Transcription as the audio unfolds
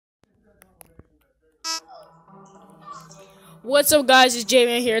What's up, guys? It's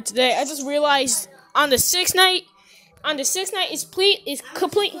J-Man here. Today, I just realized on the sixth night, it's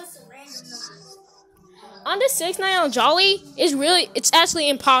complete. On the sixth night on Jolly, it's actually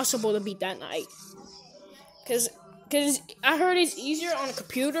impossible to beat that night. Cause I heard it's easier on a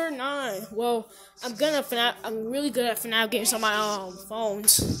computer. Nah, well, I'm really good at FNAF games on my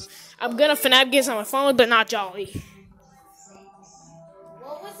phones. I'm good at FNAF games on my phone, but not Jolly.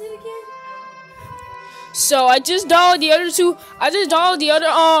 What was it again? So I just downloaded the other two. I just downloaded the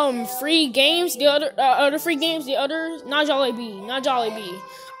other free games. Not Jolly B.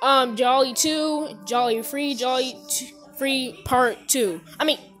 Jolly 2, Jolly Free, Free Part 2. I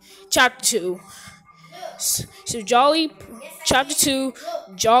mean, Chapter 2. So Jolly Chapter 2,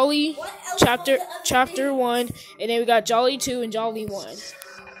 Jolly Chapter 1, and then we got Jolly 2 and Jolly 1.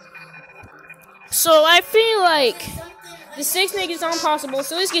 So I feel like the 6 night is impossible,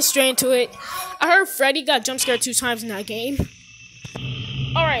 so let's get straight into it. I heard Freddy got jump scared 2 times in that game.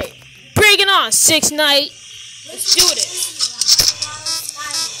 Alright, breaking on 6 night. Let's do this.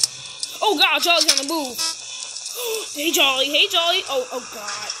 Oh god, Jolly's on the move. Hey Jolly. Oh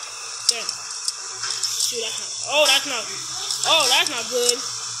god. Damn. Shoot, that's not good.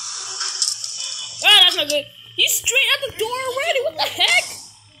 That's not good. He's straight at the door already. What the heck?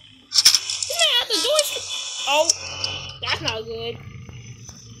 He's not at the door straight. Oh, that's not good.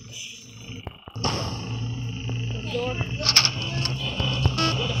 Door.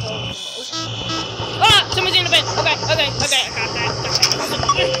 Where the hell is it? Ah! Someone's in the vent. Okay, I got that.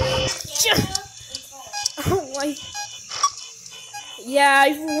 Oh my. Yeah,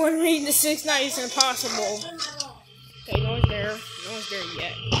 if you want to read the 6 night, it's impossible. Okay, no one's there. No one's there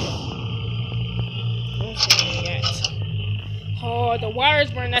yet. Oh, the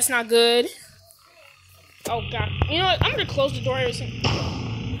wire's burned. That's not good. Oh god. You know what? I'm gonna close the door. I think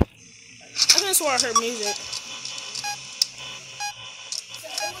that's why I heard music.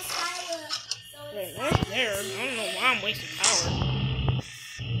 Wait, no one's there. I don't know why I'm wasting power.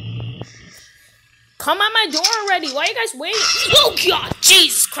 Come at my door already. Why are you guys waiting? Oh god,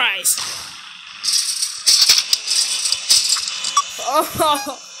 Jesus Christ. Oh,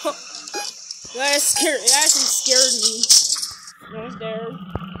 that actually scared me. No one's there.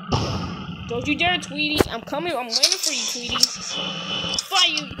 Don't you dare, Tweety. I'm coming. I'm waiting for you, Tweety.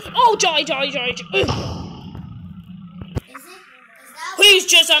 Fight you. Oh, Jolly. He's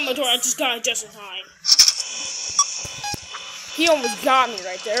just at my door. I just got it just in time. He almost got me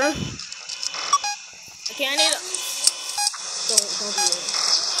right there. Okay, I need to... Don't do it.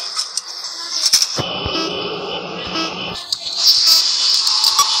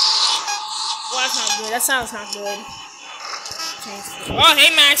 Well, that's not good. That sounds not good. Oh, hey,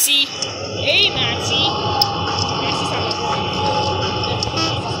 Maxie. Maxie's on the phone.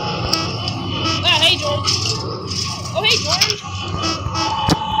 Oh, hey, George. Oh, hey, George.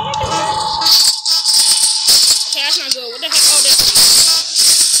 Okay, that's not good. What the heck? Oh, this.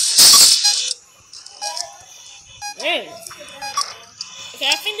 Man. Okay,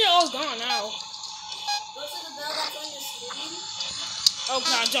 I think they're all gone now. Go to the bell that's on your screen. Oh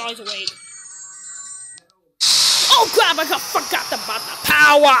god, Jolly's awake. Oh crap, I forgot about the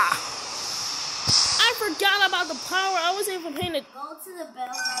power! I forgot about the power. I wasn't even paying it. Go to the bell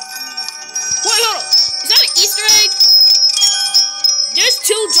that's on your screen. Wait, hold on. Is that an Easter egg? There's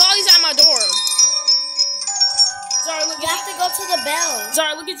 2 Jollies at my door. Sorry, look. You have to go to the bell.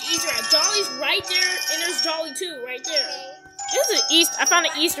 Sorry, look, it's Easter egg. Jolly's right there, and there's Jolly 2 right there. This is an I found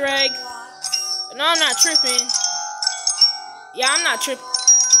an Easter egg. No, I'm not tripping. Yeah, I'm not tripping.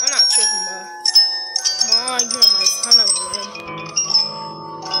 Bro. Come on, I'm not gonna win.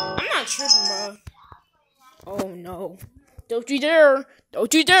 I'm not tripping, bro. Oh no! Don't you dare,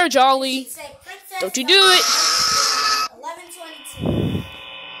 Jolly! Don't you do it! 11:22.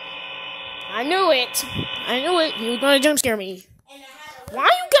 I knew it. You were gonna jump scare me. Why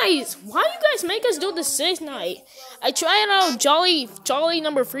you guys make us do the 6th night? I tried out Jolly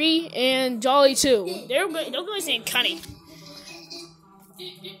number 3 and Jolly 2. They're going to cunning.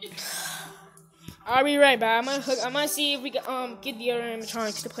 I'll be right back. I'm gonna see if we can get the other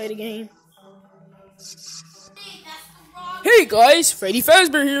animatronics to play the game. Hey guys, Freddy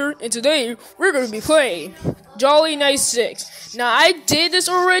Fazbear here, and today we're gonna be playing Jolly Night 6. Now I did this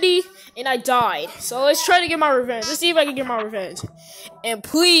already, and I died. So let's try to get my revenge. Let's see if I can get my revenge. And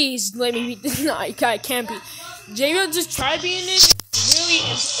please let me beat this. No, I can't beat. J-Man just tried beating this.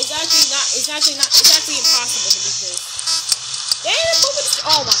 It's actually impossible to beat this.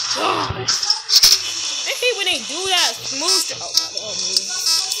 Oh my god. I hate when they do that.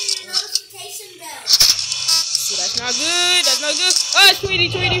 See, that's not good. Oh, it's Tweety.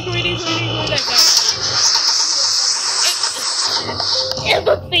 That guy.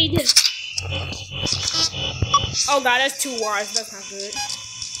 elevated. Oh god, that's too wide. That's not good.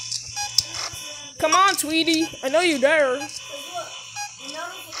 Come on, Tweety. I know you're there.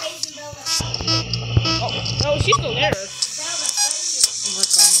 Oh, no, she's still there. Oh my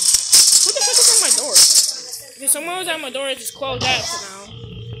god. Who the heck is at my door? If someone was at my door, I just closed that for now.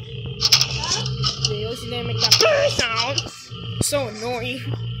 Yeah, she didn't make that sound. So annoying.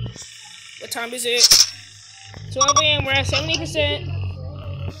 What time is it? 12 a.m. We're at 70%.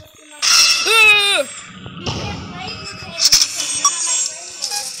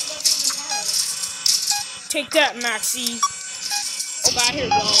 Take that, Maxie. Oh god, here we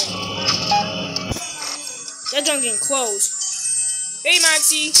go. That junk getting close. Hey,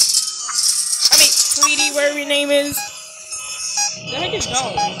 Maxie. I mean, Tweety, whatever your name is. The heck is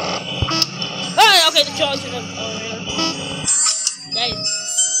Jolly? Oh, okay, the Jolly's in the elevator. That is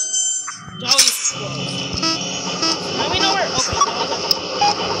Jolly's close. Let me know where. Okay.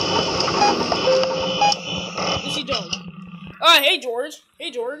 This is Jolly. Hey, George.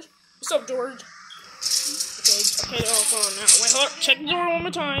 Hey, George. What's up, George? Okay, they're all gone now. Wait, hold up. Check the door one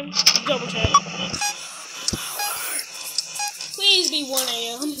more time. Double check. Please be 1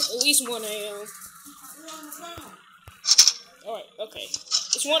 a.m. At least 1 a.m. Alright, okay.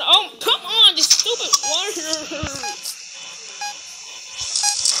 It's 1. Oh, come on, this stupid water.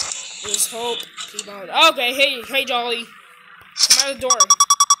 Just hope. Keep on. Okay, hey, Jolly. Come out of the door.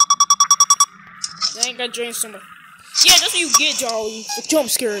 I ain't got drain somewhere. Yeah, that's what you get, Jolly. For jump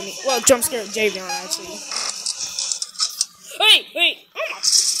scaring me. Well, jump scaring Javion, actually. Hey! Oh my.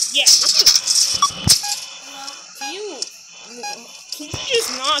 Yeah, that's it. Can you just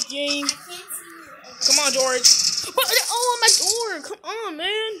not, game? Come on, George. But, oh, my door. Come on,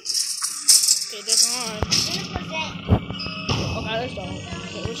 man. Okay, they're gone. Okay, let's go.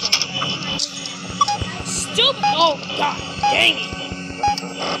 Okay, we're showing stupid. Oh, god dang it.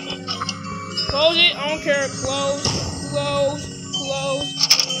 Close it. I don't care. Close.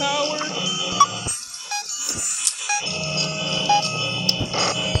 Power.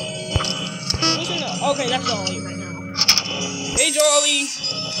 Listen up. Okay, that's Jolly right now. Hey, Jolly.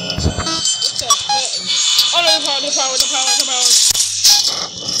 What the heck? Oh, no, the power.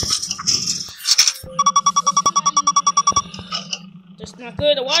 That's not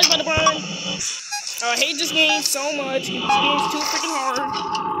good. The water's about to burn. I hate this game so much. This game's too freaking hard.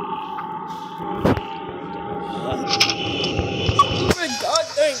 God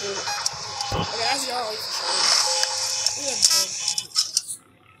dang it. Okay, that's Jolly.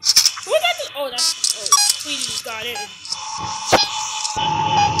 Who got this? Oh, that's. Oh, Tweety just got it.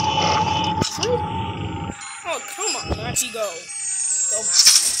 Oh, come on, Maxie, go. Go,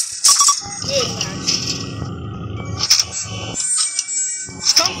 Maxie. Good, Maxie.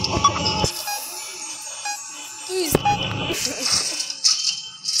 Come on. Please.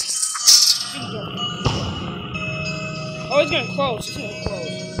 Oh, it's getting close. I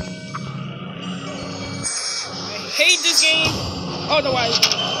hate this game. Oh, the why is it?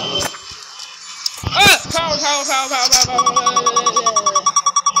 Power. Yeah,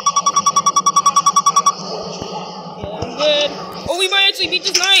 I'm good. Oh, we might actually beat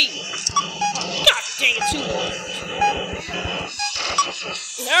this night. God dang it, 2 more.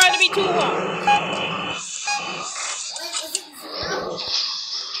 It had to be 2 more.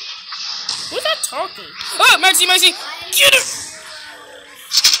 Who's that talking? Oh, Maxie, get it!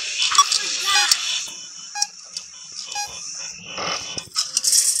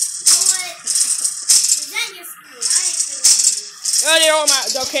 Oh, they're all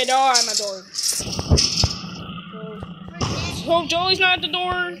they're all at my door. Hope Joey's not at the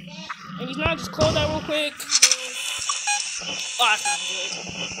door. And he's not, just close that real quick. Oh, that's not good.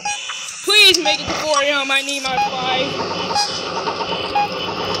 Please make it to 4 a.m. I need my 5.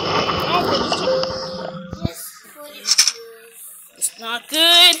 It's not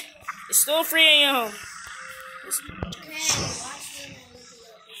good. It's still 3 a.m. It's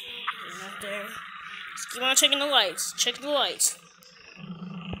not there. Just keep on checking the lights. Check the lights.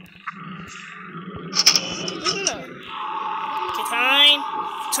 Okay,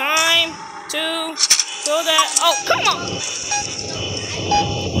 time to fill that. Oh, come on!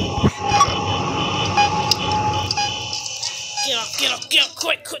 Get up,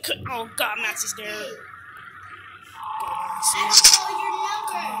 quick! Oh God, Maxie's there.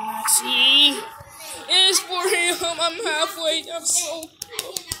 Maxie. It's 4 a.m. I'm halfway. I'm so.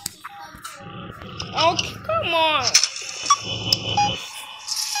 Oh, come on!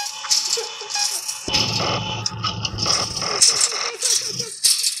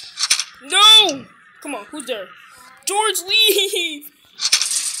 No! Come on, who's there? George, leave!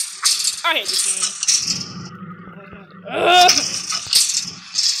 I hate this game.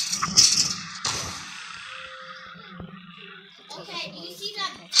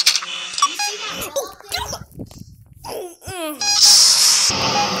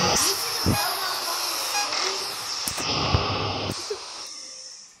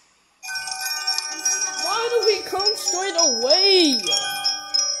 Why do we come straight away?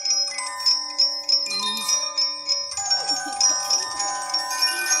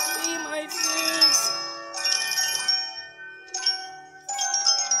 Be my friends.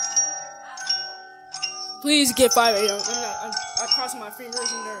 Please get 5 a.m. I'm crossing my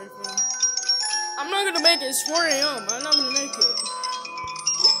fingers and everything. I'm not gonna make it. It's 4 a.m. I'm not gonna make it.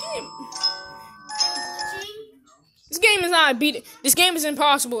 This game is not beat. This game is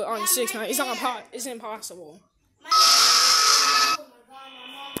impossible on 6-9. It's not. It's impossible.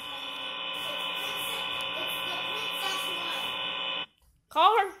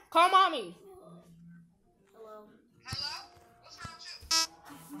 Call her. Call mommy.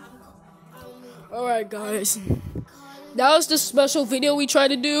 Alright, guys. That was the special video we tried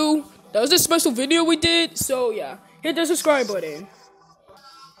to do. That was the special video we did. So, yeah. Hit the subscribe button.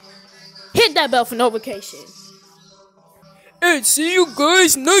 Hit that bell for notification. And see you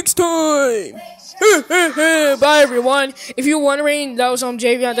guys next time. Bye, everyone. If you're wondering, that was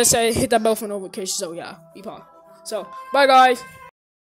Javion that said hit that bell for notification. So, yeah. Be pop. So, bye, guys.